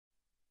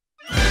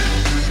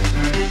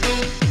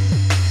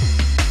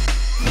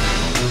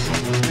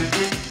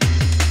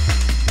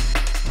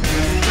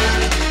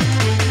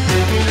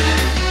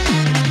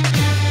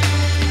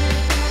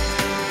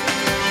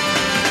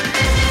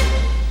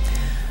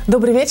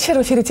Добрый вечер.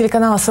 В эфире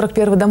телеканала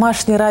 41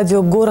 домашний,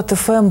 радио «Город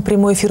ФМ».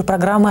 Прямой эфир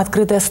программы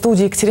 «Открытая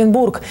студия»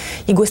 Екатеринбург.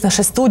 И гость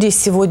нашей студии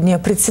сегодня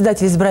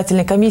председатель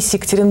избирательной комиссии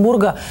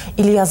Екатеринбурга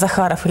Илья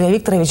Захаров. Илья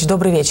Викторович,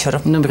 добрый вечер.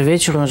 Добрый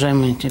вечер,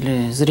 уважаемые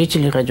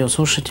телезрители,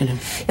 радиослушатели.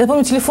 Я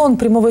напомню, телефон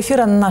прямого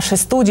эфира на нашей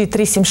студии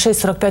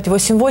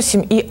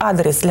 376-4588 и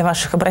адрес для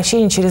ваших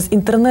обращений через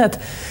интернет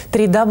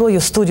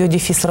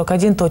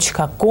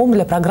www.studio-41.com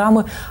для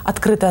программы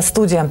 «Открытая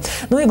студия».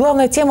 Ну и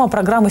главная тема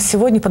программы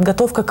сегодня –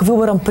 подготовка к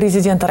выборам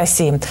президента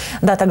России.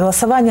 Дата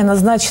голосования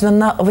назначена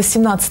на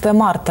 18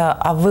 марта,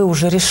 а вы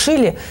уже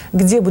решили,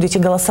 где будете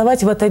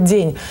голосовать в этот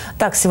день?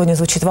 Так сегодня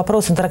звучит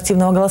вопрос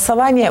интерактивного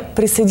голосования.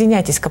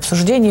 Присоединяйтесь к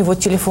обсуждению, вот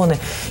телефоны.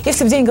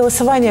 Если в день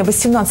голосования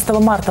 18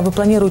 марта вы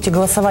планируете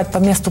голосовать по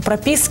месту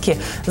прописки,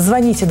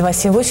 звоните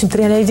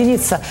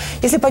 278-301.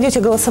 Если пойдете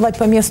голосовать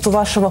по месту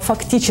вашего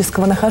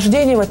фактического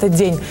нахождения в этот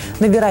день,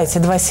 набирайте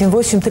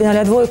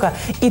 278-302.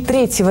 И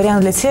третий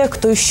вариант для тех,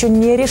 кто еще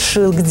не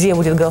решил, где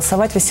будет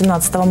голосовать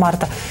 18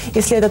 марта.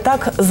 Если это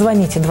так,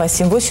 звоните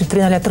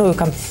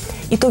 278-303.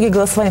 Итоги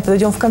голосования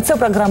подойдем в конце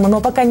программы,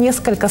 но пока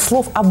несколько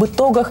слов об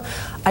итогах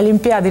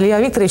Олимпиады. Илья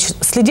Викторович,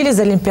 следили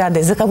за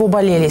Олимпиадой? За кого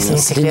болели, если не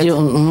секрет?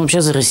 Следил,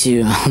 вообще за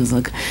Россию.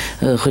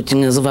 Хоть и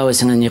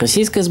называлась она не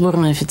российская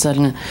сборная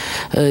официально.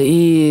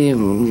 И,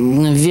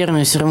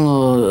 наверное, все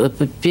равно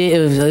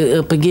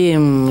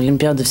апогеем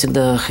Олимпиады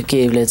всегда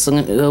хоккей является.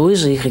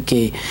 Лыжи и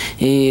хоккей.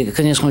 И,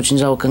 конечно, очень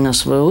жалко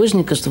нашего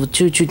лыжника, что вот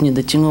чуть-чуть не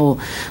дотянул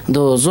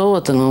до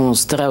золота, но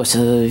старался,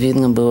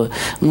 видно было.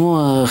 Ну,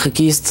 а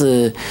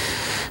хоккеисты...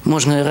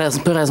 Можно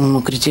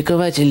по-разному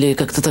критиковать или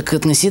как-то так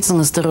относиться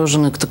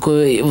настороженно к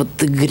такой вот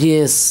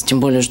игре, тем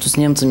более, что с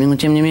немцами. Но,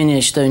 тем не менее,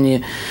 я считаю,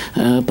 они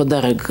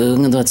подарок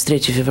на 23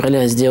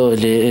 февраля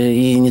сделали.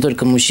 И не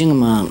только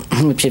мужчинам, а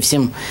вообще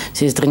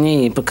всей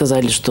стране. И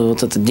показали, что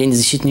вот этот День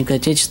защитника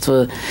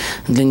Отечества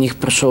для них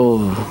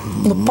прошел...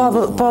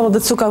 Павла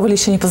Дацука вы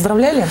лично не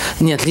поздравляли?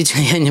 Нет, лично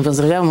я не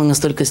поздравлял. Мы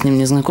настолько с ним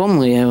не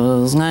знакомы. Я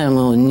его знаю,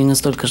 но не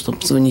настолько, чтобы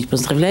звонить,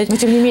 поздравлять. Но,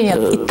 тем не менее,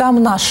 и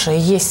там наши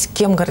есть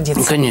кем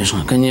гордиться.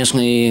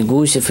 Конечно, и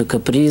Гусев, и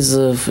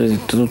Капризов, и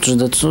тут же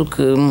Дацук.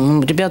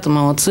 Ребята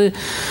молодцы.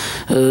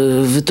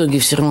 В итоге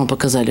все равно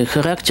показали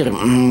характер.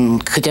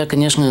 Хотя,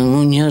 конечно,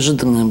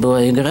 неожиданная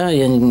была игра.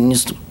 Я не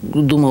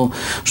думал,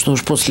 что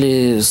уж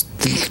после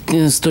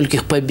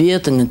стольких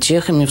побед, и над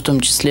чехами в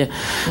том числе,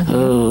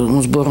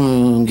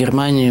 сборную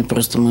Германии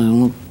просто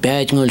мы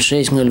 5-0,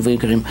 6-0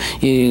 выиграем.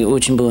 И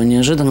очень было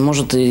неожиданно.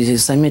 Может, и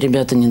сами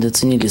ребята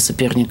недооценили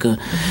соперника.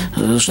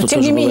 Что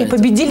тем не менее,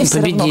 победили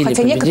все равно.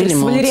 Хотя некоторые с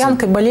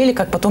валерьянкой болели,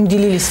 как потом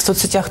делились в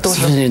соцсетях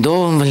тоже. С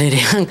Ледовым,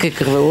 валерьянкой,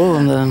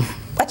 Крыловым, да.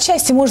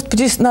 Отчасти, может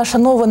быть, наша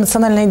новая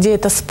национальная идея –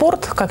 это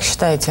спорт, как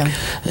считаете?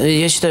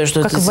 Я считаю, что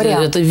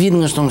это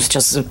видно, что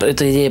сейчас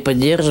эта идея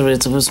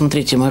поддерживается. Вы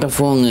смотрите,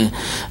 марафоны,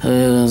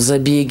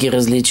 забеги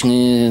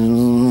различные,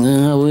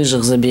 на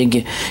лыжах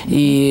забеги.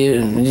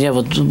 И я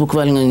вот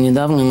буквально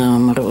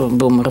недавно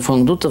был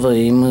марафон Дутова,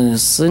 и мы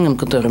с сыном,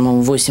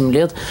 которому 8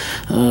 лет,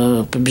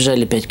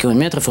 побежали 5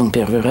 километров, он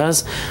первый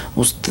раз,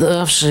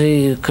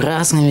 уставший,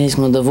 красный весь,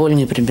 но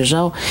довольный,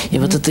 прибежал. И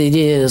вот эта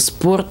идея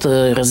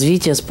спорта,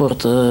 развития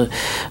спорта,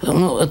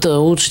 это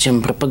лучше,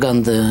 чем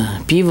пропаганда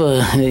пива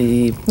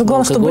и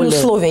главное, чтобы были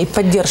условия и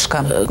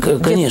поддержка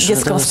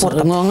детского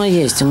спорта. Но оно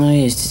есть.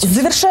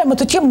 Завершаем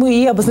эту тему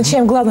и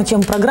обозначаем главную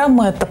тему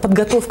программы. Это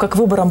подготовка к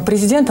выборам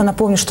президента.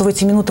 Напомню, что в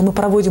эти минуты мы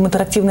проводим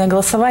интерактивное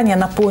голосование.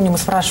 Напомню, мы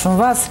спрашиваем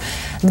вас,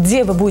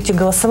 где вы будете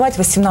голосовать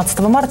 18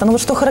 марта. Но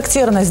вот что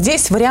характерно,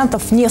 здесь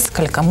вариантов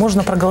несколько.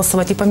 Можно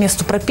проголосовать и по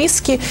месту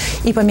прописки,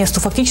 и по месту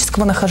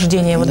фактического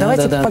нахождения. Вот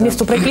давайте по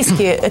месту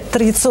прописки. Это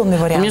традиционный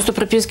вариант. По месту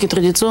прописки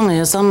традиционный.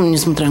 Я сам,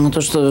 несмотря на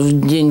то, что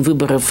в день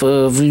выборов,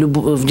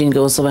 в день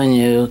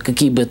голосования,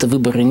 какие бы это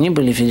выборы ни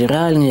были,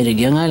 федеральные,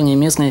 региональные,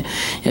 местные,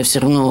 я все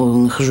равно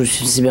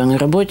нахожусь у себя на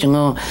работе,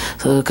 но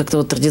как-то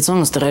вот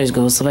традиционно стараюсь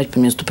голосовать по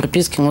месту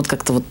прописки. Вот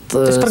как-то вот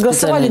то есть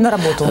проголосовали на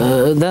работу?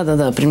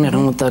 Да,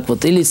 примерно вот так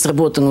вот. Или с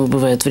работы,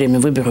 бывает время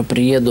выбора,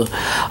 приеду.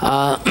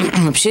 А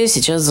вообще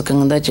сейчас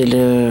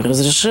законодатель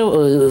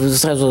разрешил,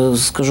 сразу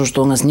скажу,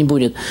 что у нас не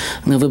будет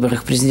на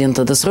выборах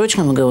президента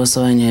досрочного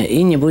голосования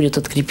и не будет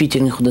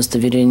открепительных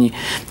удостоверений.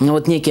 Но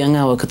вот некий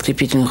аналог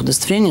открепительных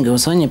удостоверений –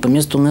 голосование по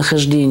месту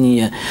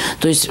нахождения.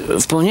 То есть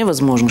вполне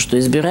возможно, что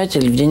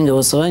избиратель в день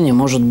голосования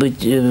может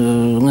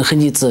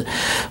находиться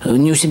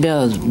не у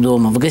себя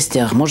дома, в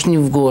гостях, может не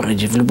в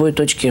городе, в любой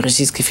точке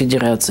Российской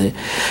Федерации.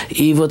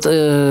 И вот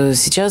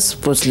сейчас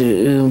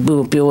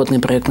был пилотный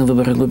проект на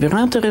выборы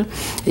губернатора,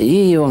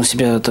 и он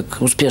себя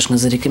так успешно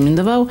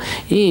зарекомендовал,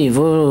 и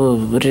его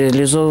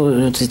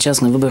реализовывают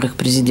сейчас на выборах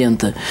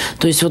президента.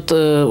 То есть вот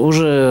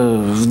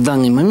уже в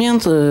данный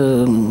момент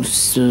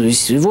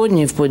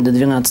сегодня, вплоть до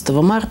 12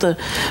 марта,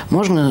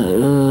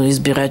 можно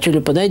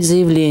избирателю подать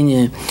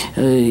заявление.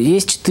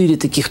 Есть 4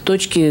 таких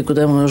точки,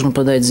 куда можно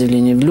подать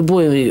заявление. В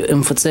любой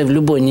МФЦ, в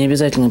любой, не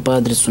обязательно по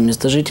адресу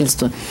места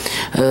жительства.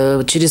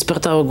 Через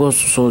портал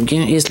госуслуги,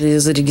 если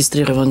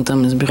зарегистрирован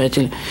там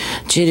избиратель,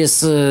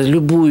 через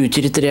любую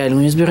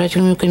территориальную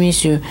избирательную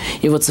комиссию.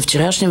 И вот со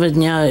вчерашнего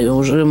дня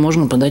уже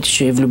можно подать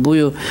еще и в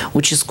любую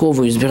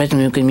участковую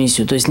избирательную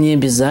комиссию. То есть не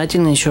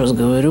обязательно, еще раз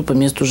говорю, по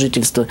месту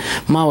жительства.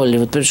 Мало ли,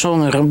 вот пришел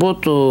на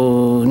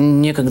работу,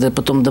 некогда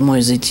потом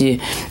домой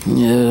зайти,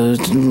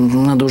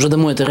 надо уже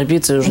домой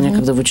торопиться, уже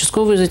некогда в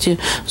участковую зайти,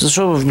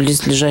 зашел в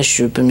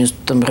близлежащую по месту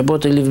там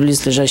работы или в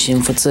близлежащий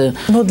МФЦ.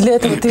 Но для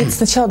этого ты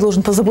сначала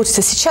должен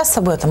позаботиться сейчас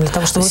об этом, для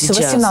того, чтобы сейчас,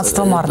 18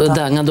 марта.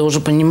 Да, надо уже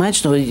понимать,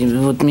 что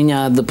вот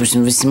меня,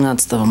 допустим,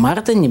 18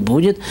 марта не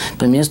будет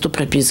по месту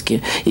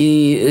прописки.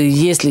 И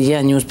если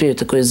я не успею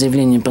такое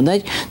заявление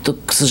подать, то,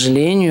 к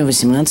сожалению,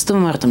 18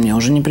 марта мне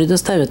уже не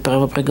предоставят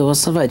право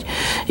проголосовать.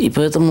 И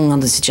поэтому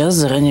надо сейчас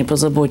заранее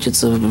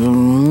позаботиться.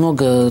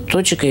 Много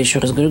точек, я еще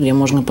раз говорю, где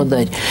можно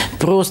подать.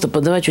 Просто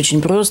подавать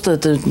очень просто,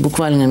 это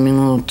буквально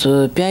минут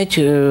 5,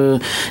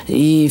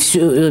 и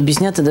все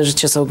объяснят, и даже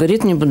сейчас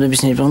алгоритм не буду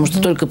объяснять, потому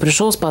что только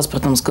пришел с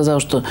паспортом, сказал,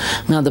 что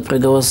надо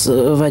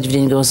проголосовать в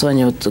день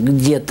голосования вот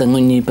где-то, но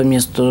не по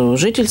месту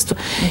жительства,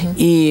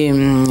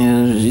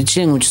 и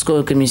члены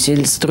участковой комиссии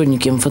или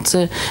сотрудники МФЦ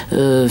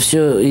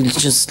все, или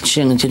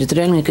члены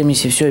территориальной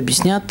комиссии все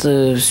объяснят,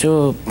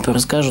 все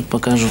расскажут,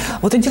 покажут.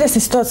 Вот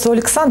интересная ситуация у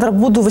Александра.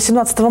 Буду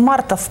 18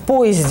 марта в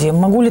поезде.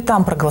 Могу ли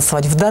там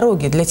проголосовать, в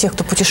дороге, для тех,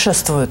 кто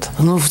путешествует?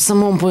 Ну, в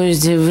самом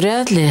поезде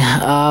вряд ли,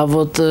 а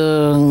вот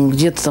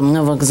где-то там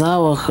на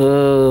вокзалах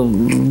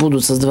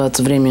будут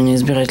создаваться временные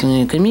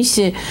избирательные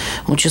комиссии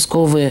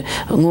участковые.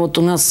 Ну, вот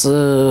у нас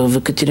в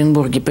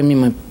Екатеринбурге,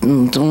 помимо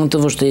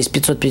того, что есть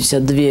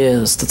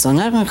 552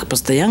 стационарных,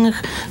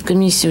 постоянных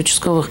комиссий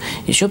участковых,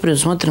 еще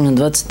предусмотрено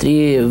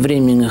 23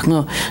 временных.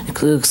 Но,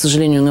 к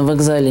сожалению, на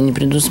вокзале не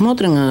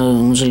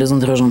предусмотрено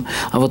железнодорожным,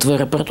 а вот в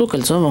аэропорту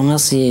Кольцово у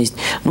нас есть.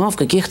 Ну, а в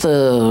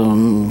каких-то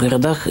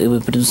городах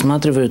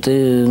предусматривают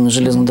и на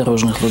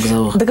железнодорожных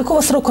вокзалах. До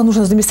какого срока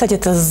нужно записать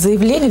это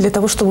заявление для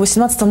того, чтобы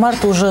 18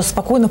 марта уже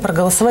спокойно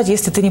проголосовать,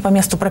 если ты не по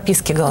месту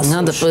прописки голосуешь?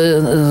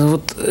 Надо,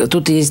 вот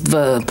тут есть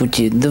 2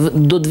 пути.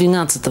 До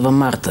 12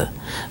 марта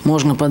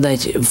можно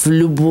подать в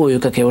любую,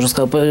 как я уже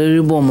сказал, по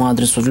любому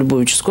адресу, в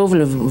любую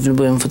участковую, в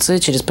любой МФЦ,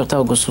 через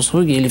портал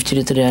госуслуги или в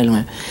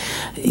территориальную.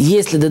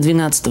 Если до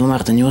 12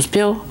 марта не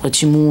успел,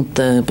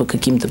 почему-то, по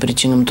каким-то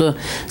причинам, то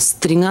с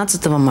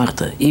 13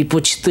 марта и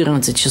по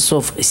 14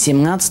 часов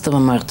 17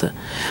 марта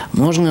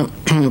можно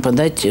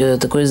подать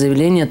такое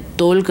заявление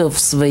только в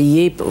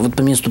своей, вот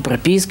по месту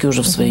прописки,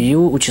 уже в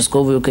свою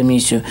участковую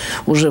комиссию.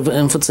 Уже в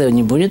МФЦ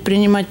не будет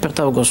принимать,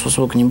 портал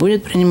госуслуг не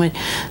будет принимать,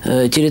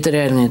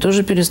 территориальные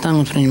тоже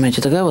перестанут принимать,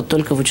 и тогда вот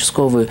только в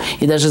участковую.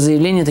 И даже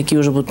заявления такие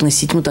уже будут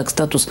носить, ну так,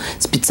 статус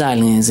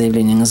специальные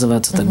заявления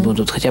называться так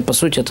будут, хотя по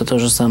сути это то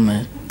же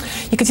самое.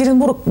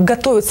 Екатеринбург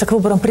готовится к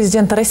выборам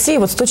президента России.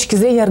 Вот с точки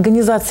зрения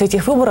организации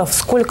этих выборов,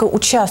 сколько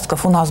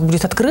участков у нас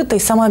будет открыто? И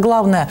самое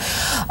главное,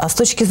 с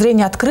точки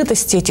зрения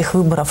открытости этих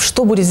выборов,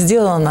 что будет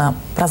сделано?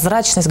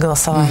 Прозрачность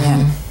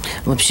голосования?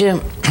 Вообще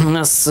у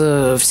нас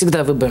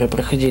всегда выборы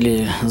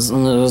проходили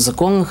на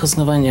законных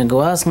основаниях,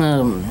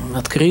 гласно,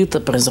 открыто,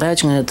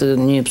 прозрачно, это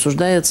не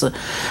обсуждается.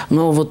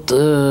 Но вот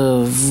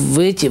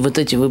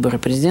эти выборы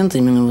президента,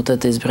 именно вот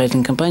эта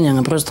избирательная кампания,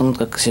 она просто, ну,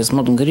 как сейчас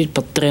модно говорить,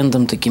 под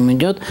трендом таким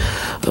идет.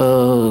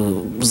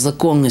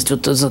 Законность,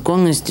 вот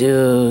законность,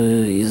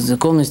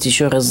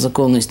 еще раз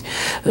законность.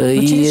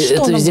 И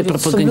это везде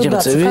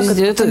пропагандируется.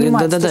 Везде это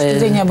с точки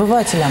зрения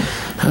обывателя?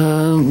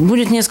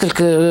 Будет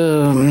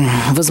несколько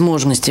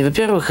возможностей.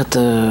 Во-первых,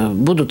 это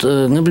будут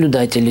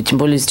наблюдатели. Тем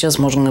более сейчас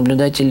можно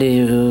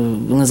наблюдателей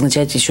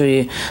назначать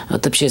еще и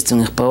от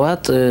общественных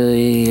палат.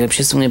 И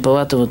общественные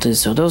палаты вот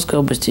из Свердловской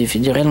области и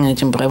федеральные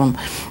этим правом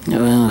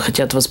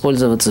хотят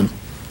воспользоваться.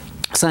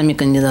 Сами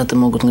кандидаты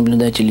могут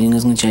наблюдателей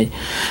назначать.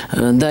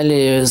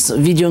 Далее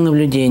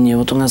видеонаблюдение.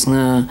 Вот у нас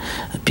на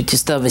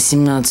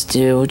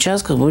 518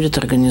 участках будет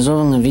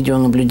организовано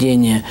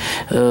видеонаблюдение.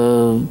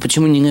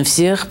 Почему не на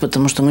всех?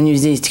 Потому что не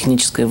везде есть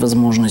техническая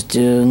возможность.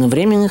 На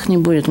временных не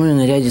будет, и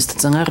на ряде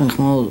стационарных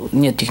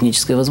нет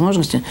технической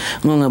возможности.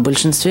 Но на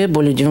большинстве,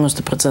 более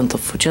 90%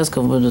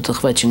 участков будут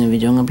охвачены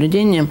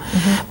видеонаблюдением.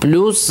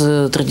 Плюс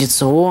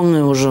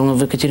традиционные уже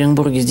в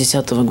Екатеринбурге с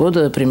 2010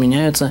 года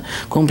применяются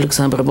комплексы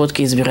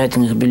обработки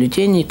избирательных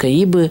бюллетеней,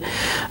 КАИБы,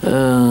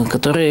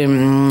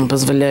 которые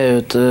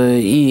позволяют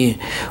и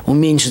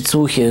уменьшить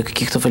слухи о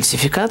каких-то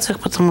фальсификациях,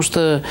 потому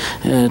что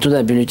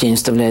туда бюллетень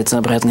вставляется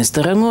обратной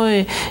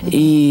стороной,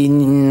 и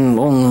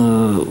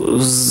он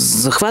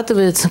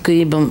захватывается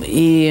КАИБом,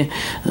 и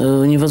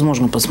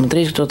невозможно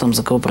посмотреть, кто там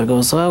за кого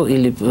проголосовал,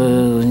 или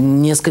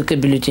несколько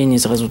бюллетеней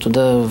сразу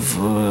туда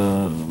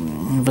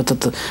в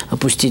этот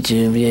опустить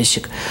в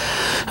ящик.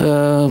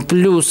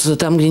 Плюс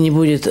там, где не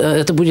будет,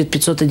 это будет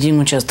 501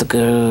 участок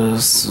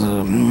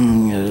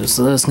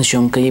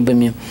оснащен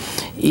КАИБами.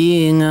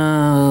 И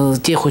на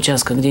тех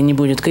участках, где не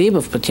будет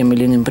КАИБов по тем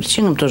или иным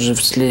причинам, тоже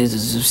в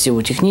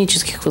силу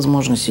технических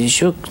возможностей,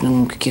 еще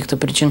каких-то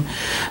причин,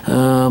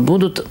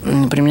 будут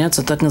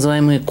применяться так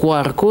называемые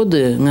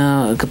QR-коды,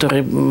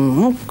 которые,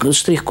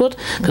 штрих-код,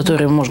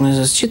 который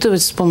можно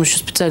считывать с помощью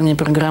специальной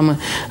программы.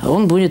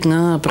 Он будет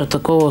на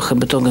протоколах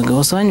об итогах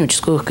голосования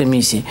участковых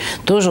комиссий.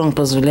 Тоже он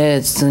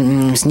позволяет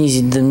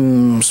снизить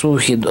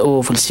слухи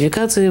о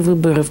фальсификации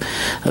выборов,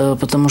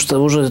 потому что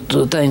уже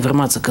та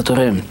информация,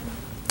 которая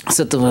с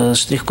этого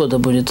штрих-кода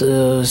будет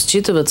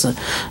считываться,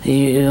 и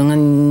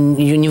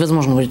ее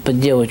невозможно будет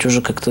подделать,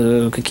 уже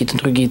как-то какие-то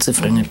другие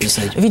цифры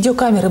написать.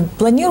 Видеокамеры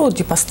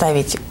планируете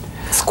поставить?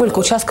 Сколько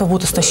участков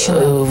будут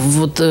оснащены?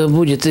 Вот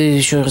будет,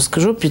 еще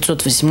расскажу,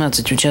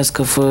 518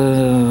 участков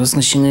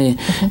оснащены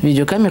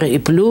видеокамерой, и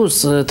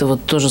плюс, это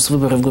вот тоже с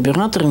выборов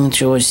губернатора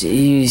началось,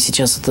 и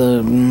сейчас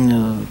это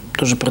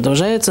тоже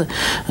продолжается,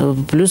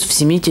 плюс в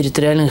 7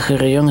 территориальных и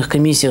районных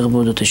комиссиях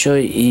будут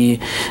еще и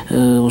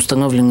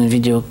установлены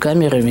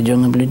видеокамеры,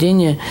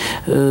 видеонаблюдение,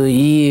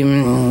 и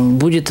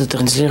будет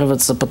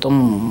транслироваться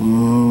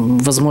потом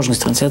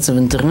возможность трансляции в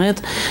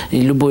интернет, и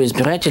любой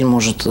избиратель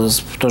может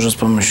тоже с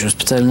помощью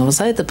специального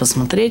сайта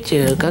посмотреть,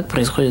 как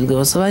происходит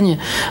голосование.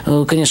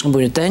 Конечно,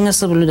 будет тайна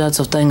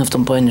соблюдаться, тайна в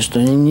том плане, что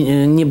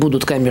не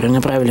будут камеры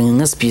направлены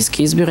на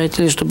списки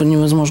избирателей, чтобы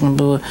невозможно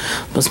было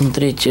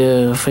посмотреть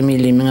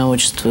фамилии, имена,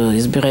 отчества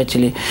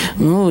избирателей.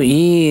 Ну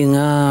и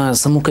на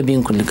саму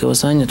кабинку для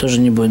голосования тоже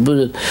не будет.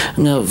 Будут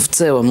в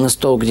целом на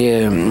стол,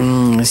 где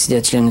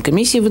сидят члены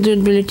комиссии,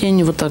 выдают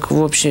бюллетени, вот так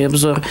в общий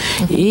обзор,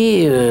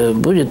 и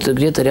будет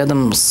где-то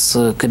рядом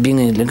с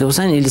кабиной для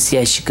голосования или с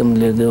ящиком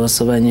для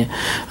голосования.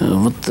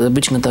 Вот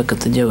обычно так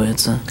это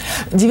делается.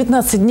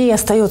 19 дней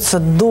остается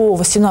до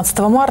 18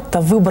 марта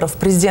выборов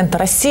президента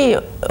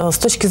России. С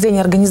точки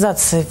зрения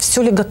организации,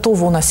 все ли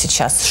готово у нас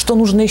сейчас? Что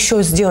нужно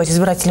еще сделать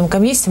избирательным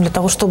комиссиям для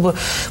того, чтобы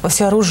во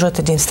всеоружии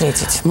этот день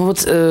встретить? Ну вот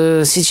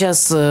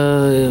сейчас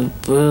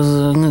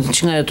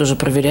начинают уже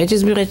проверять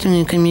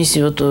избирательные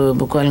комиссии. Вот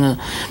буквально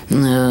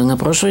на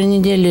прошлой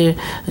неделе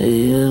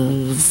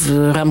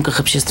в рамках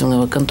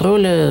общественного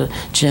контроля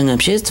члены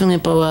общественной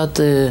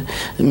палаты,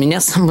 меня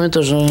с собой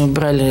тоже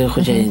брали,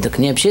 хоть я так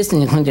не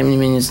общественник, но тем не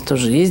менее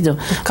тоже ездил.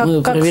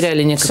 Мы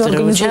проверяли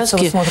некоторые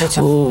участки.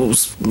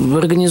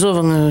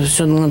 Организовано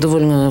все на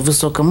довольно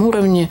высоком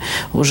уровне,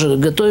 уже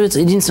готовится.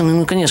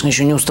 Единственное, конечно,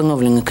 еще не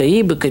установлены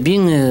КАИБы,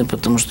 кабины,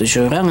 потому что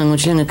еще рано, но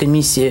члены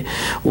комиссии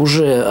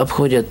уже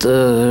обходят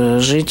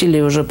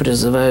жителей, уже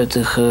призывают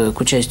их к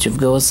участию в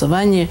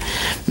голосовании.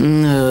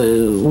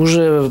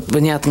 Уже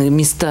понятны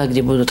места,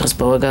 где будут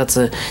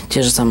располагаться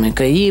те же самые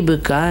КАИБы,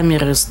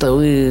 камеры,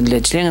 столы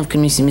для членов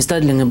комиссии, места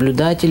для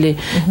наблюдателей,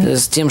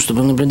 с тем,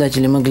 чтобы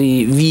наблюдатели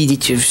могли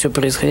видеть все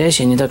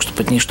происходящее, не так,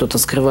 чтобы от них что-то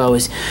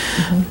скрывалось.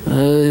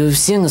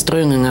 Все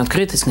настроены на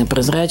открытость, на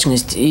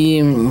прозрачность.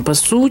 И по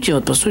сути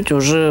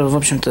уже, в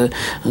общем-то,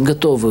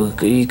 готовы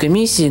и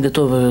комиссии,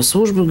 готовы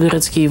службы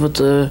городские.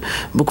 Вот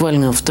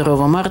буквально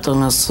 2 марта у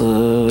нас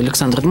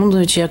Александр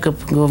Эдмундович Якоб,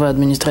 глава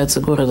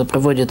администрации города,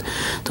 проводит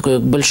такое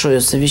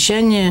большое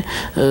совещание,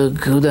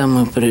 когда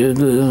мы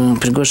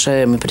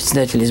приглашаем и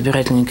председателя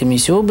избирательной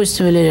комиссии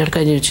области Валерия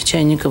Аркадьевича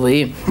Чайникова,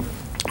 и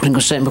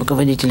приглашаем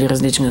руководителей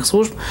различных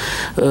служб,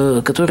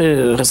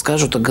 которые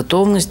расскажут о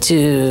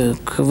готовности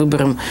к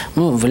выборам.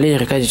 Ну, Валерий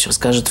Аркадьевич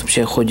расскажет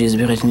вообще о ходе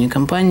избирательной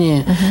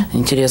кампании,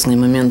 интересные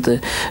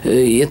моменты.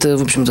 И это,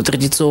 в общем-то,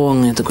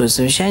 традиционное такое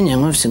совещание.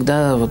 Оно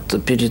всегда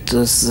вот перед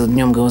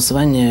днем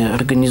голосования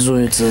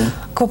организуется.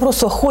 К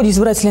вопросу о ходе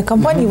избирательной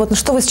кампании, вот на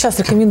что вы сейчас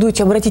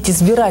рекомендуете обратить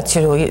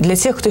избирателю для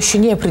тех, кто еще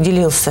не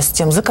определился с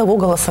тем, за кого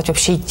голосовать,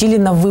 вообще идти ли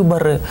на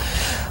выборы?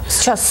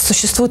 Сейчас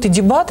существуют и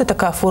дебаты,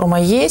 такая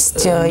форма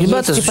есть,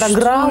 есть и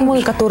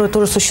программы, которые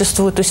тоже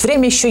существуют. То есть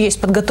время еще есть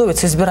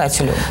подготовиться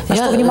избирателю. На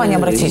что внимание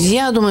обратить?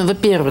 Я думаю,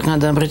 во-первых,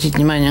 надо обратить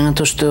внимание на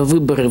то, что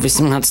выборы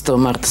 18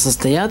 марта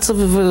состоятся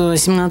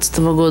 2018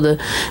 года.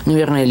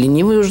 Наверное,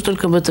 ленивый уже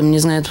только об этом не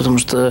знает, потому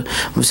что,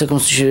 во всяком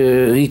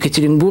случае,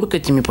 Екатеринбург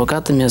этими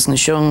плакатами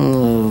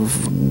оснащен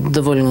в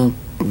довольно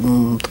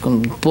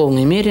такой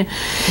полной мере.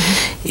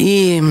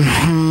 И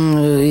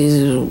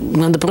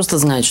надо просто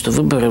знать, что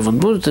выборы вот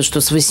будут, и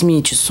что с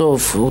 8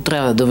 часов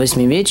утра до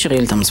 8 вечера,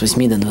 или там с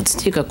 8 до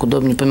 20, как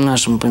удобнее по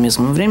нашему, по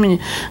местному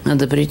времени,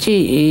 надо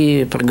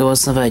прийти и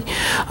проголосовать.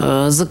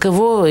 За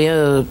кого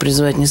я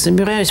призывать не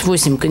собираюсь.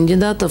 8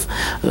 кандидатов.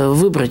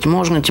 Выбрать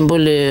можно, тем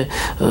более,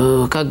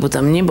 как бы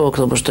там ни было,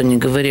 кто бы что ни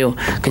говорил,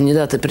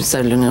 кандидаты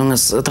представлены у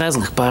нас от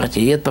разных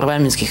партий, и от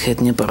парламентских, и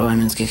от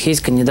непарламентских.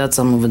 Есть кандидат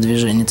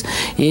самовыдвиженец.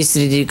 Есть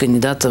среди среди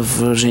кандидатов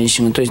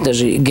женщины. То есть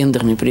даже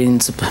гендерный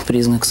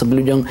признак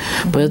соблюден.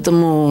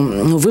 Поэтому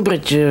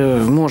выбрать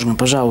можно,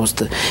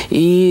 пожалуйста.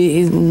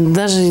 И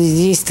даже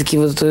есть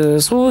такие вот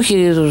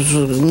слухи,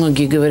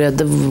 многие говорят,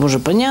 да уже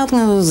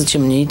понятно,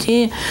 зачем мне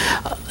идти.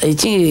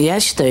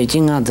 Я считаю,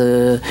 идти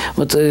надо.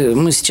 Вот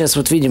мы сейчас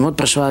вот видим, вот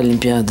прошла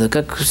Олимпиада,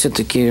 как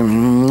все-таки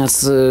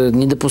нас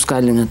не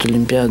допускали на эту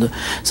Олимпиаду,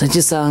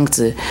 эти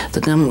санкции.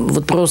 Так нам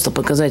вот просто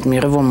показать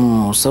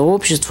мировому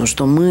сообществу,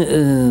 что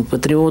мы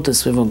патриоты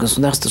своего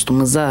государства, что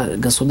мы за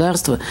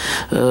государство,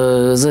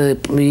 за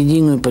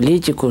единую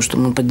политику, что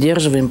мы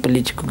поддерживаем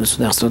политику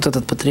государства. Вот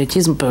этот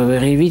патриотизм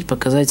проявить,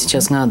 показать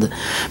сейчас надо.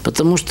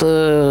 Потому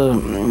что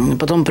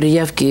потом при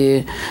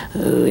явке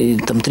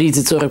там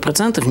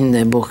 30-40%, не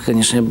дай бог,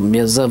 конечно,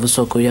 я за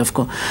высокую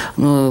явку,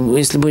 но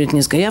если будет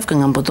низкая явка,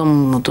 нам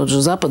потом тот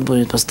же Запад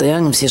будет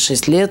постоянно все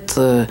 6 лет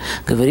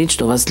говорить,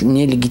 что у вас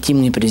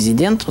нелегитимный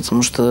президент,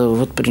 потому что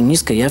вот при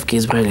низкой явке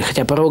избрали.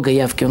 Хотя порога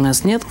явки у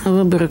нас нет на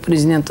выборах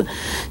президента,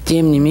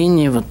 тем не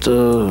менее, вот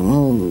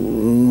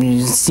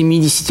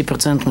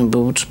 70% бы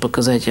лучше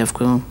показать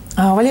явку.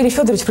 Валерий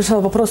Федорович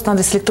пришел вопрос на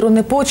адрес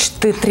электронной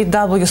почты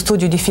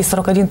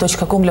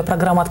www.studio-41.com для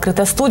программы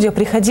 «Открытая студия».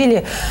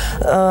 Приходили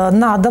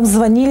на дом,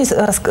 звонили,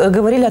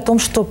 говорили о том,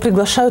 что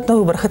приглашают на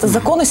выборах. Это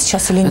законно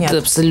сейчас или нет? Это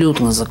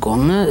абсолютно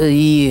законно.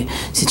 И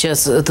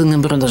сейчас это,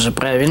 наоборот, даже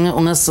правильно. У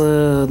нас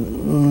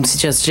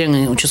сейчас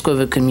члены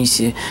участковой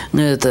комиссии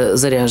на это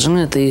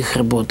заряжены, это их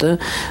работа.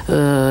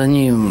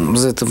 Они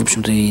за это, в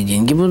общем-то, и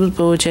деньги будут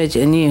получать.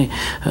 Они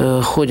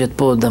ходят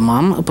по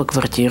домам, по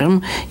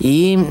квартирам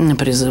и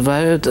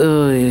призывают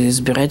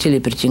избирателей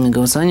прийти на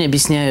голосование,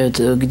 объясняют,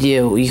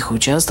 где их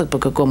участок, по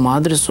какому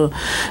адресу,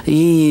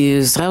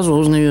 и сразу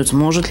узнают,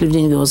 сможет ли в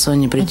день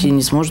голосования прийти,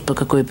 не сможет, по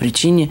какой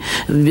причине.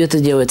 Это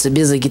делается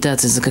без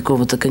агитации за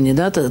какого-то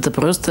кандидата, это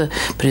просто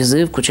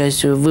призыв к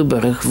участию в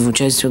выборах, в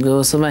участию в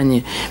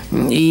голосовании.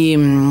 И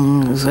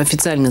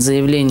официальное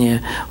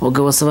заявление о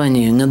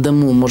голосовании на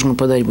дому можно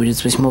подать будет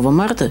с 8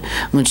 марта,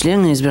 но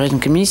члены избирательной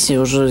комиссии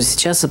уже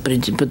сейчас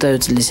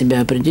пытаются для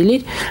себя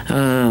определить,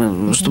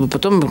 чтобы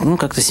потом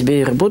как-то себе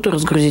и работу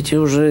разгрузить и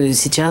уже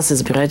сейчас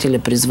избирателя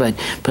призвать.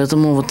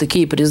 Поэтому вот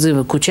такие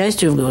призывы к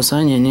участию в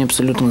голосовании, они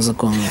абсолютно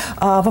законные.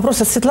 Вопрос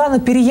от Светланы.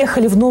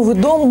 Переехали в новый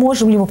дом.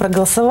 Можем ли мы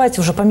проголосовать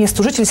уже по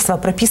месту жительства,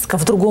 прописка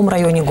в другом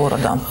районе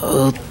города?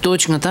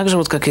 Точно так же,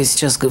 вот как я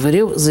сейчас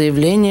говорил,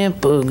 заявление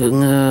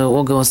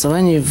о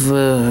голосовании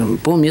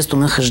по месту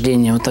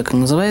нахождения. Вот так и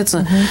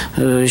называется.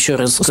 Еще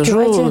раз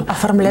скажу.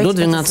 До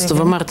 12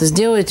 марта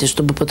сделайте,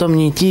 чтобы потом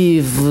не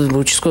идти в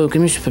участковую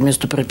комиссию по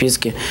месту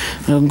прописки.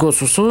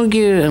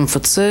 Госуслуги,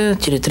 МФЦ,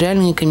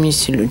 территориальные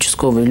комиссии,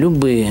 участковые,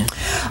 любые.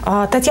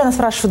 Татьяна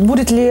спрашивает,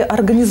 будет ли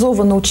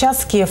организованы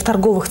участки в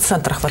торговых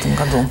центрах в этом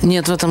году?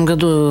 Нет, в этом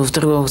году в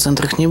торговых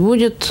центрах не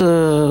будет.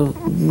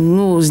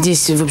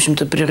 Здесь, в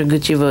общем-то,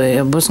 прерогатива и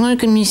областной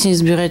комиссии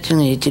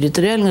избирательной, и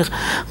территориальных.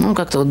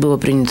 Как-то вот было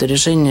принято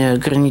решение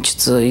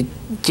ограничиться и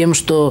тем,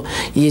 что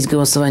есть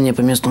голосование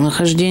по месту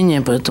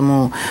нахождения,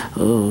 поэтому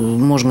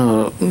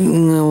можно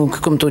в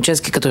каком-то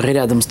участке, который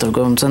рядом с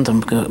торговым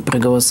центром,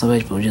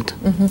 проголосовать будет.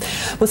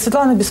 Вот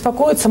Светлана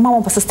беспокоится,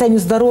 мама по состоянию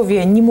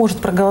здоровья не может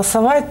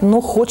проголосовать,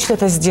 но хочет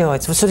это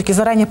сделать. Вот все-таки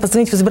заранее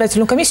позвонить в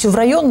избирательную комиссию, в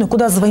районную,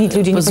 куда звонить,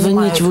 люди не понимают.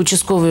 Позвонить в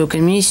участковую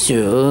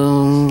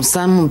комиссию.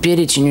 Сам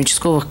перечень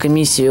участковых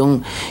комиссий,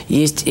 он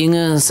есть и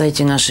на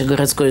сайте нашей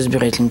городской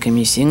избирательной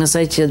комиссии, и на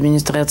сайте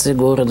администрации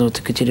города, вот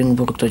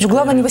Екатеринбург.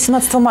 Главное, не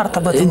 18 марта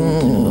об этом.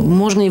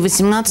 Можно и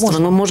 18,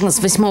 но можно с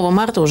 8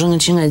 марта уже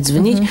начинать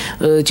звонить.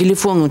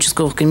 Телефон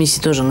участковых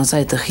комиссий тоже на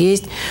сайтах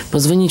есть.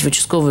 Позвонить в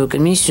участковую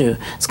комиссию,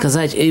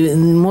 сказать,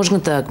 можно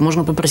так,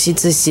 можно попросить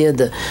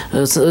соседа,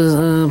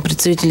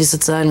 представителей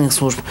социальных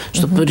служб,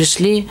 чтобы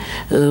пришли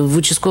в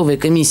участковые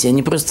комиссии.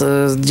 Они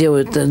просто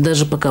делают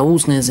даже пока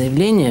устное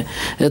заявление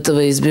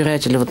этого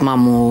избирателя, вот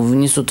маму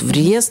внесут в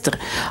реестр,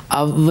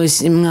 а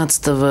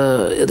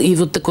 18 и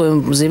вот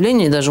такое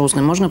заявление, даже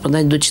устное, можно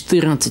подать до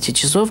 14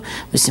 часов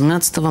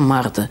 18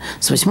 марта.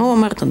 С 8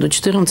 марта до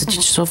 14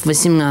 часов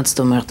 18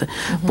 марта.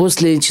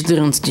 После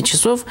 14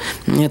 часов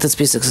этот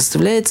список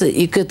составляется,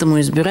 и к этому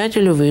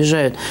избирателю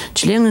выезжают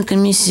члены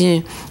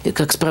комиссии,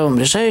 как с правом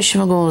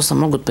решающего голоса,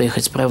 могут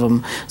поехать с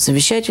правом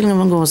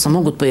совещательного голоса,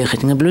 могут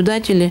поехать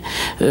наблюдатели,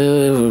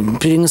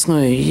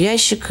 переносной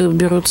ящик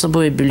берут с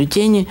собой,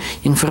 бюллетени,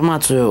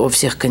 информацию о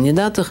всех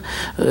кандидатах,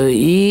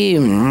 и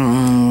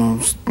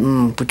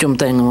путем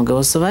тайного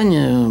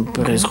голосования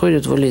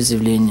происходит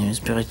волеизъявление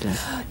избирателя.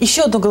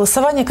 Еще одно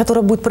голосование,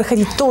 которое будет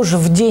проходить тоже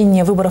в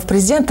день выборов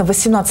президента,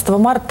 18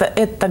 марта,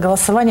 это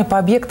голосование по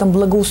объектам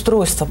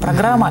благоустройства.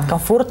 Программа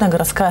 «Комфортная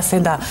городская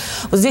среда».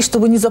 Вот здесь,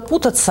 чтобы не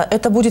запутаться,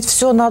 это будет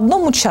все на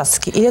одном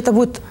участке или это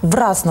будет в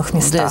разных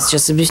местах? Да,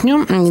 сейчас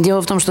объясню.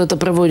 Дело в том, что это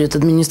проводит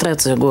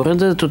администрация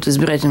города. Тут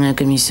избирательная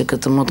комиссия к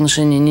этому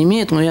отношения не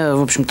имеет. Но я,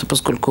 в общем-то,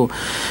 поскольку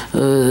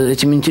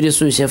этим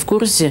интересуюсь, я в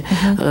курсе.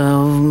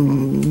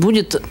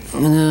 Будет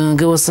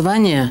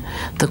голосование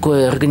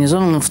такое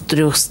организовано в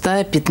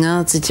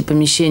 315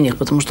 помещениях,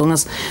 потому что у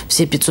нас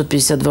все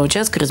 552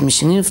 участка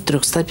размещены в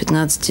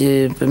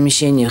 315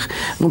 помещениях.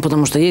 Ну,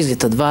 потому что есть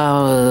где-то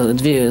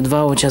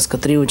два участка,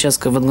 3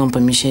 участка в одном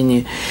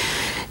помещении.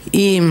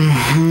 И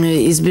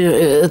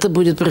это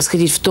будет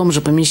происходить в том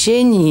же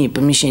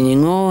помещении,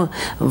 но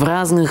в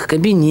разных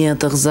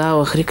кабинетах,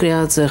 залах,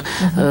 рекреациях,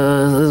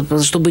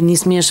 чтобы не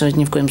смешивать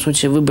ни в коем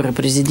случае выборы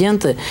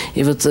президента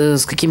и вот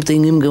с каким-то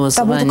иным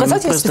голосованием. Там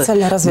будут указатели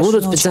специально развешаны?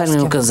 Будут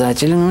специальные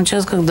указатели на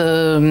участках,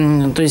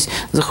 то есть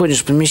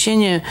заходишь в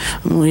помещение,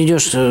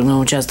 идешь на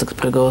участок,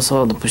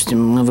 проголосовал,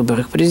 допустим, на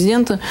выборах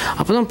президента,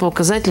 а потом по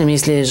указателям,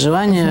 если есть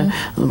желание,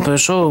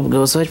 пошел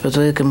голосовать по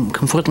твоей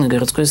комфортной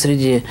городской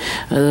среде.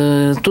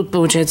 Тут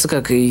получается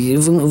как,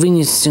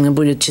 вынесено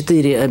будет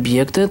 4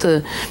 объекта.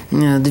 Это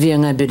 2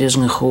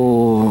 набережных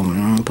у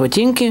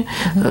Плотинки,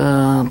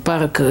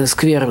 парк,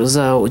 сквер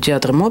за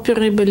театром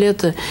оперы и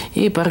балета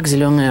и парк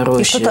Зеленая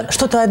роща. И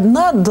что-то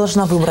одна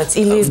должна выбрать?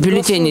 Или в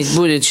бюллетене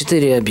будет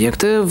 4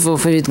 объекта, в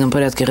алфавитном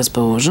порядке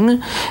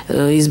расположены.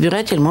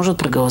 Избиратель может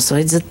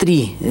проголосовать за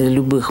 3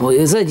 любых.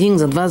 За 1,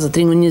 за 2, за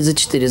 3, но не за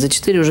 4. За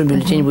 4 уже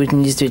бюллетень будет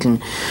недействительный.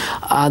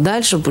 А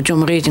дальше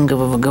путем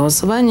рейтингового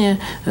голосования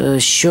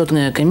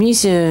счетная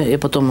комиссия и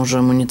потом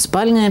уже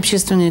муниципальная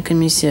общественная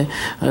комиссия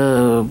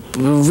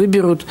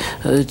выберут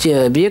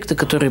те объекты,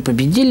 которые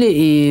победили,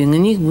 и на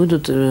них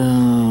будут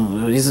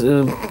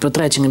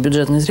потрачены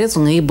бюджетные средства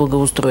на их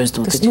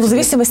благоустройство. То есть, в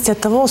зависимости от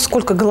того,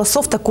 сколько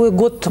голосов, такой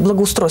год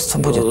благоустройства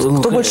будет.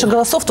 Кто больше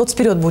голосов, тот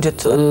вперед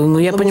будет.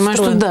 Я понимаю,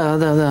 что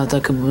да,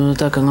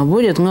 так оно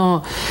будет,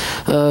 но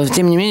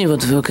тем не менее,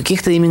 вот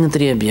каких-то именно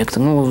 3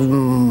 объекта.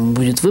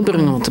 Будет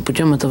выбрано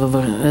путем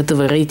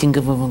этого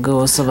рейтингового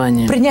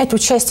голосования. Принять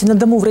участие на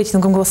дому в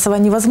рейтинговом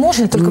голосовании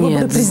возможно, только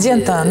выборы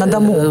президента на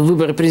дому?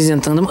 Выборы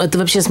президента на дому. Это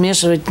вообще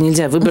смешивать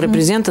нельзя. Выборы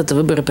президента – это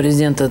выборы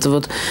президента. Это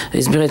вот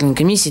избирательные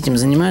комиссии этим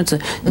занимаются.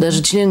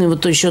 Даже члены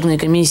вот той счетной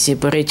комиссии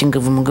по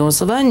рейтинговому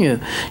голосованию,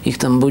 их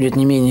там будет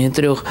не менее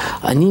 3,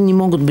 они не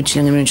могут быть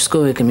членами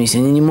участковой комиссии.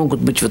 Они не могут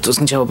быть вот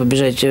сначала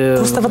побежать…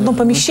 Просто в одном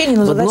помещении,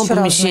 но задачи разные. В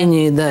одном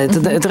помещении, да.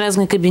 Это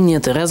разные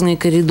кабинеты, разные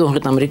коридоры,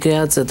 там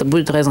рекреация, это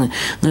будет разные.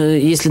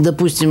 Если,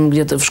 допустим,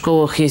 где-то в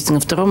школах есть на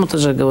 2-м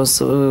этаже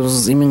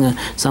именно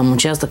сам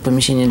участок,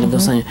 помещение для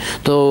голосования,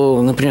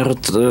 то, например,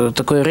 вот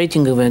такое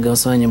рейтинговое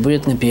голосование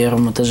будет на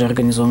 1-м этаже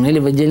организовано или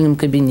в отдельном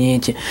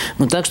кабинете,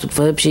 но так, чтобы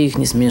вообще их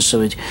не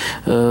смешивать.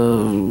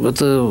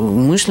 Это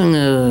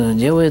умышленно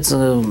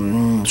делается,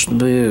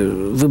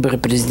 чтобы выборы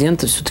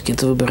президента, все-таки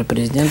это выборы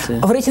президента.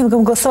 В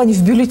рейтинговом голосовании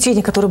в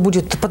бюллетене, который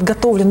будет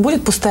подготовлен,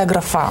 будет пустая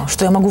графа,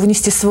 что я могу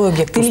внести свой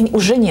объект, или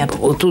уже нет?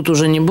 Тут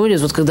уже не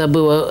будет. Вот когда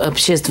было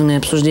общественное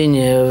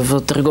обсуждение в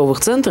торговых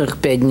центрах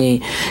 5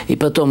 дней, и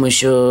потом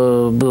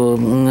еще было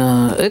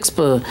на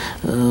Экспо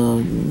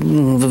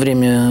во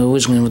время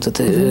лыжной вот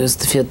этой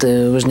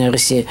эстафеты «Лыжная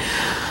Россия»,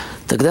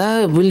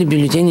 тогда были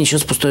бюллетени еще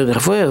с пустой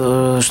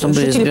графой,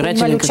 чтобы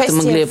избиратели как-то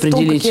могли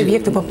определить. Какие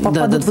объекты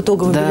попадут в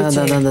итоговый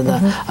бюллетень. Да.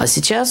 А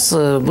сейчас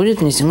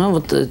будет внесено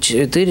вот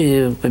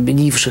 4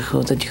 победивших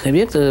вот этих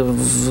объекта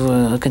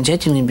в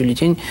окончательный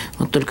бюллетень.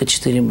 Вот только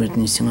 4 будет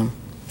внесено.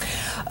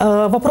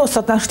 Вопрос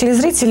от наших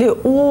телезрителей.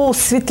 У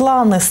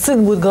Светланы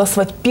сын будет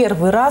голосовать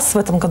первый раз в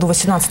этом году,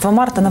 18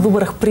 марта, на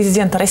выборах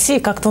президента России.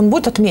 Как-то он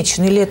будет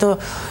отмечен? Или это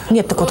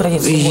нет такой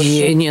традиции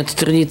больше? Нет,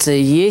 традиция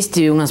есть.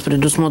 И у нас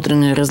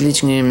предусмотрены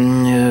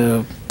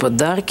различные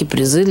подарки,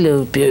 призы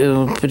для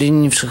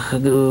принявших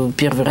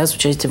первый раз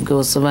участие в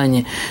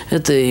голосовании.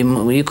 Это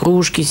и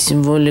кружки с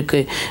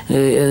символикой,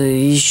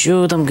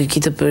 еще там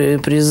какие-то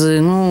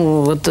призы.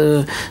 Ну, вот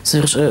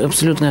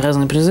абсолютно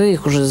разные призы.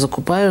 Их уже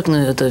закупают.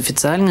 Это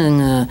официально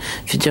на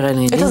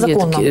федеральные деньги.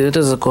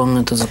 Это законно.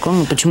 Это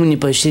законно. Почему не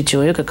поощрить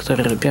человека,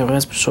 который первый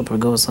раз пришел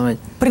проголосовать?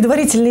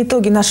 Предварительные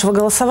итоги нашего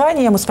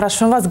голосования. Мы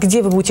спрашиваем вас,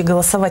 где вы будете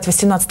голосовать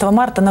 18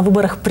 марта на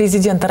выборах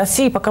президента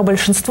России. Пока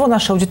большинство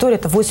нашей аудитории,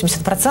 это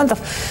 80%,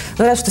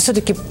 говорят, что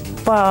все-таки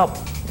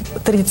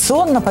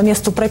традиционно по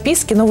месту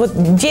прописки, но вот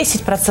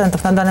 10%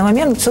 на данный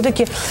момент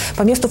все-таки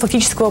по месту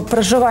фактического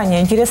проживания.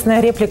 Интересная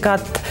реплика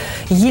от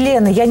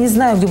Елены. Я не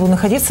знаю, где буду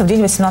находиться в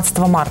день 18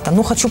 марта,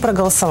 но хочу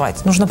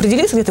проголосовать. Нужно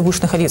определиться, где ты будешь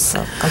находиться,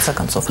 в конце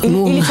концов?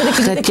 Или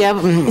все-таки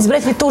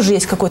избирателей тоже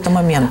есть какой-то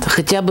момент?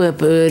 Хотя бы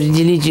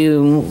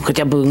определить,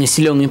 хотя бы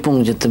населенный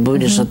пункт, где ты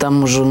будешь, а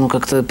там уже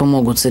как-то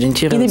помогут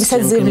сориентироваться. И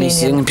написать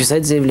заявление.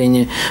 Написать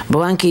заявление.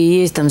 Бланки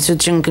есть, там все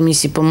члены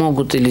комиссии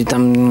помогут, или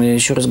там,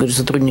 еще раз говорю,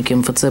 сотрудники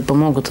МФЦ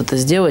помогут это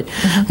сделать.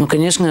 Ну,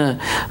 конечно,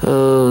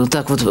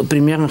 так вот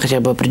примерно хотя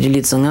бы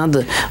определиться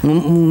надо.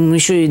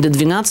 Еще и до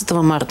 12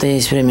 марта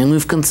есть время. Ну и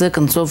в конце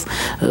концов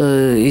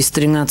из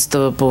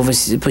 13 по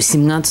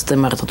 17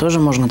 марта тоже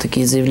можно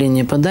такие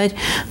заявления подать.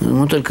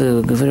 Ну,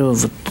 только, говорю,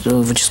 вот,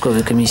 в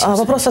участковой комиссии.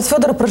 Вопрос от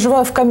Федора.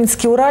 Проживаю в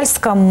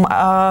Каменске-Уральском.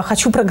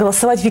 Хочу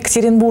проголосовать в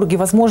Екатеринбурге.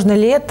 Возможно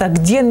ли это?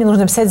 Где мне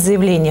нужно писать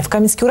заявление? В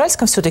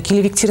Каменске-Уральском все-таки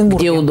или в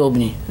Екатеринбурге? Где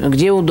удобнее.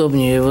 Где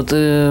удобнее. Вот,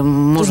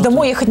 может, то есть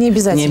домой ехать не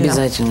обязательно? Не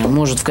обязательно.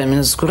 Может в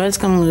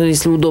Каменск-Уральском,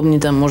 если удобнее,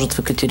 там, может, в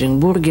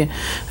Екатеринбурге,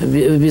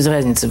 без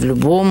разницы, в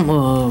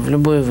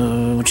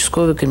любой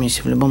участковой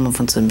комиссии, в любом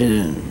МФЦ,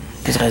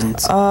 без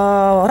разницы.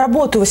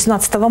 Работаю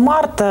 18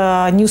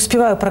 марта, не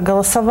успеваю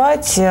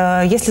проголосовать.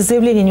 Если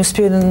заявление не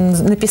успею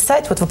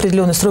написать вот в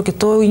определенные сроки,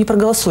 то и не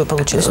проголосую,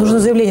 получается.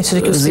 Нужно заявление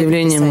все-таки успеть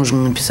Заявление написать.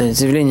 нужно написать.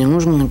 Заявление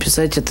нужно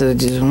написать. Это,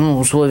 ну,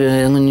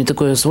 условие, оно не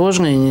такое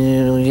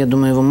сложное. Я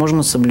думаю, его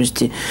можно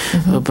соблюсти.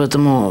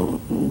 Поэтому,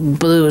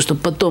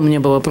 чтобы потом не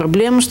было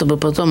проблем, чтобы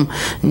потом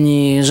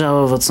не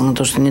жаловаться на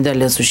то, что не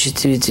дали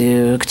осуществить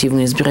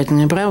активное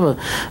избирательное право,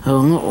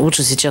 ну,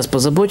 лучше сейчас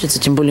позаботиться.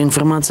 Тем более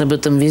информация об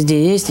этом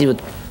везде есть. И вот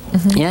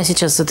я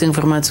сейчас с этой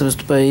информацией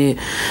выступаю, и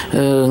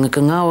на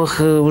каналах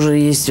уже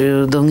есть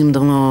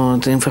давным-давно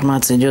эта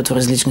информация идет в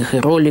различных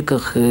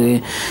роликах.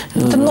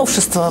 Это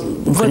новшество.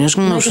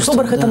 Конечно, на этих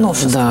выборах это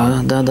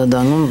новшество.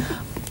 Да. Ну,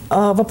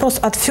 вопрос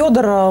от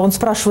Федора. Он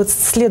спрашивает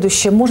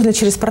следующее. Можно ли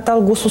через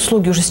портал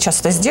госуслуги уже сейчас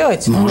это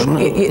сделать? Можно.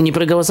 Не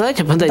проголосовать,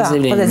 а подать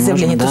заявление. Подать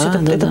заявление. Можно. То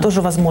есть это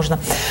тоже возможно.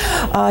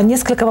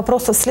 Несколько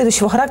вопросов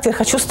следующего характера.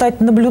 Хочу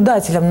стать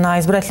наблюдателем на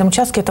избирательном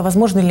участке. Это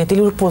возможно или нет? Или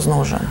уже поздно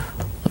уже?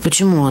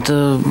 Почему?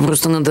 Это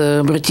просто надо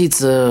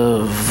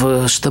обратиться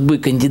в штабы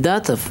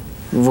кандидатов,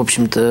 в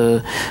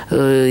общем-то,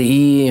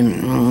 и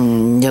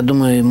я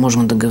думаю,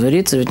 можно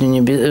договориться, ведь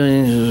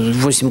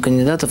 8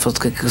 кандидатов,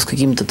 с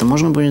каким-то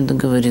можно будет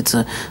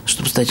договориться,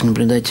 чтобы стать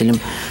наблюдателем.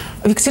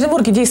 В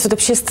Екатеринбурге действует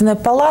общественная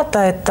палата.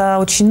 Это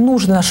очень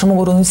нужный нашему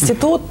городу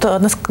институт.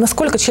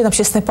 Насколько члены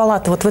общественной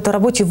палаты вот в этой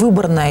работе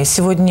выборной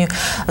сегодня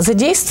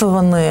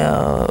задействованы?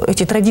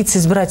 Эти традиции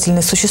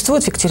избирательные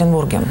существуют в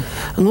Екатеринбурге?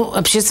 Ну,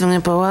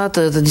 общественная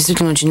палата – это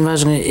действительно очень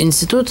важный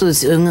институт.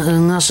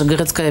 Наша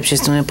городская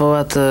общественная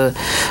палата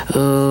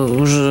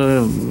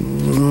уже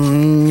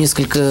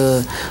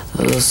несколько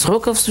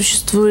сроков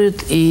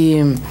существует.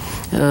 И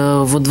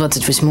вот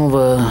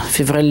 28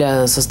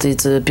 февраля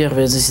состоится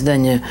первое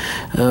заседание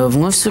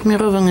вновь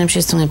сформированной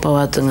общественной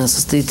палаты. Она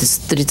состоит из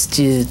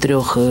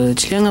 33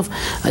 членов.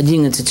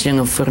 11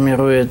 членов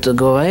формирует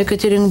глава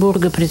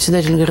Екатеринбурга,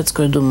 председатель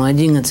городской думы,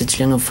 11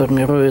 членов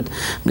формирует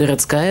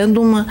городская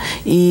дума.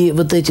 И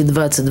вот эти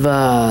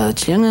 22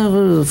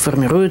 члена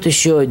формируют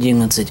еще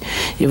 11.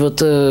 И вот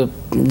 2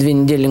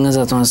 недели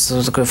назад у нас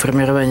такое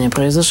формирование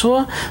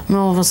произошло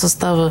нового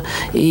состава.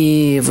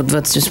 И вот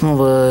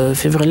 28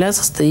 февраля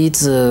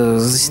состоится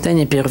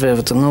заседание первое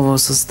нового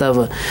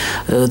состава.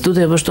 Тут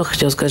я бы что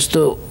хотел сказать,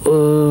 что,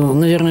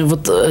 наверное,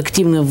 вот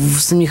активно в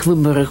самих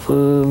выборах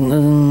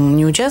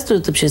не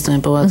участвует общественная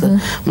палата,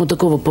 но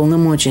такого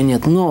полномочия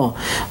нет. Но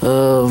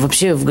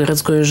вообще в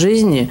городской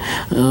жизни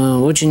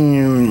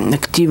очень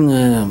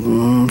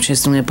активно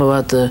общественная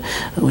палата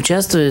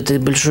участвует и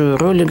большую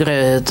роль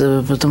играет.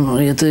 Потому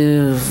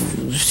это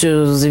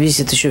все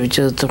зависит еще ведь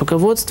от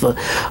руководства.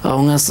 А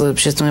у нас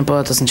общественная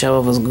палата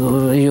сначала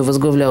ее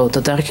возглавлял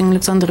Татаркин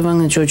Александр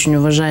Иванович, очень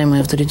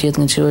уважаемый,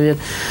 авторитетный человек.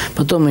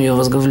 Потом ее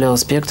возглавлял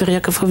Спектр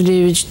Яков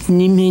Авдеевич,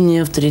 не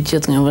менее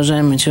авторитетный,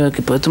 уважаемый человек.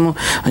 И поэтому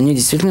они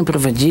действительно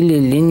проводили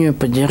линию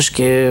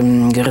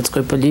поддержки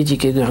городской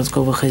политики,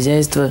 городского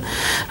хозяйства.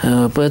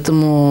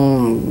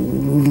 Поэтому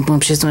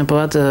общественная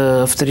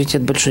палата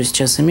авторитет большой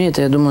сейчас имеет.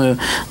 И я думаю,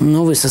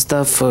 новый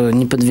состав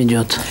не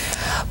подведет.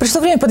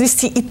 Пришло время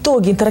подвести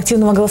итоги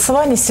интерактивного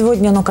голосования.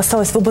 Сегодня оно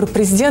касалось выбора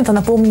президента.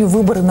 Напомню,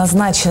 выборы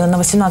назначены на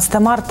 18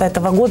 марта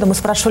этого года. Мы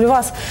спрашивали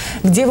вас,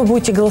 где вы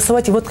будете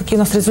голосовать. И вот какие у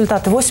нас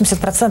результаты.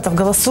 80%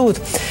 голосуют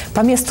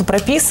по месту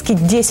прописки,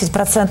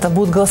 10%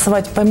 будут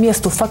голосовать по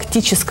месту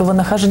фактического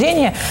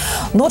нахождения.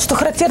 Но вот что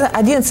характерно,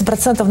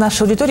 11%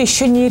 нашей аудитории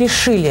еще не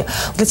решили.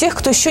 Для тех,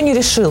 кто еще не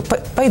решил,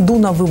 пойду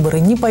на выборы,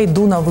 не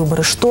пойду на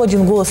выборы, что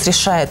один голос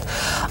решает.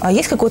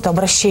 Есть какое-то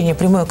обращение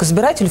прямое к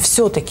избирателю?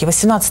 Все-таки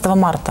 18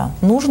 марта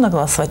нужно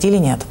голосовать или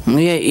нет? Ну,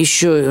 я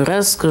еще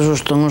раз скажу,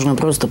 что нужно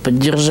просто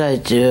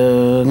поддержать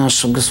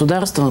наше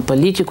государство,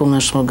 политику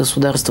нашего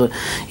государства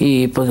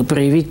и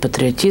проявить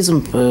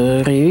патриотизм,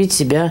 проявить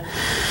себя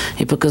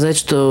и показать,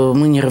 что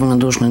мы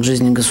неравнодушны к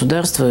жизни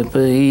государства,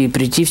 и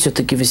прийти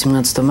все-таки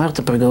 18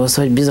 марта,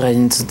 проголосовать без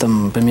разницы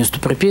там, по месту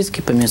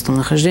прописки, по месту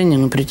нахождения,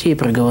 но прийти и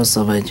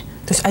проголосовать.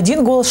 То есть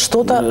один голос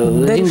что-то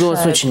Один решает.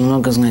 голос очень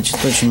много значит,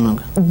 очень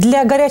много.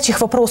 Для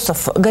горячих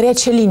вопросов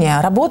горячая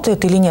линия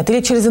работает или нет?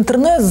 Или через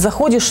интернет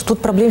заходишь, тут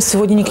проблем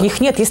сегодня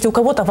никаких нет, если у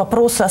кого-то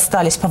вопросы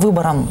остались по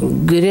выборам?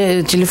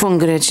 Телефон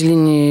горячей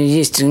линии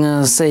есть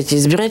на сайте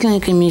избирательной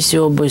комиссии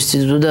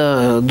области,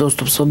 туда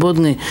доступ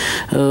свободный.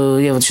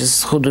 Я вот сейчас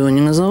сходу его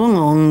не назову,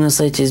 но он на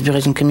сайте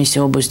избирательной комиссии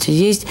области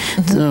есть.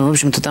 В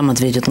общем-то, там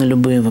ответят на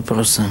любые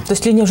вопросы. То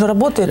есть линия уже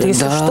работает,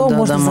 если что,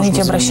 можно звонить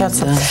и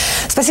обращаться. Да.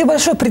 Спасибо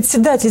большое.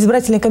 Председатель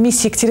избирательной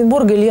комиссии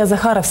Екатеринбурга Илья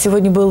Захаров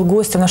сегодня был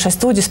гостем нашей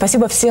студии.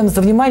 Спасибо всем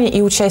за внимание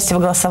и участие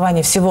в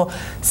голосовании. Всего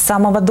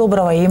самого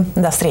доброго и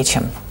до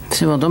встречи.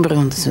 Всего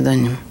доброго, до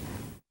свидания.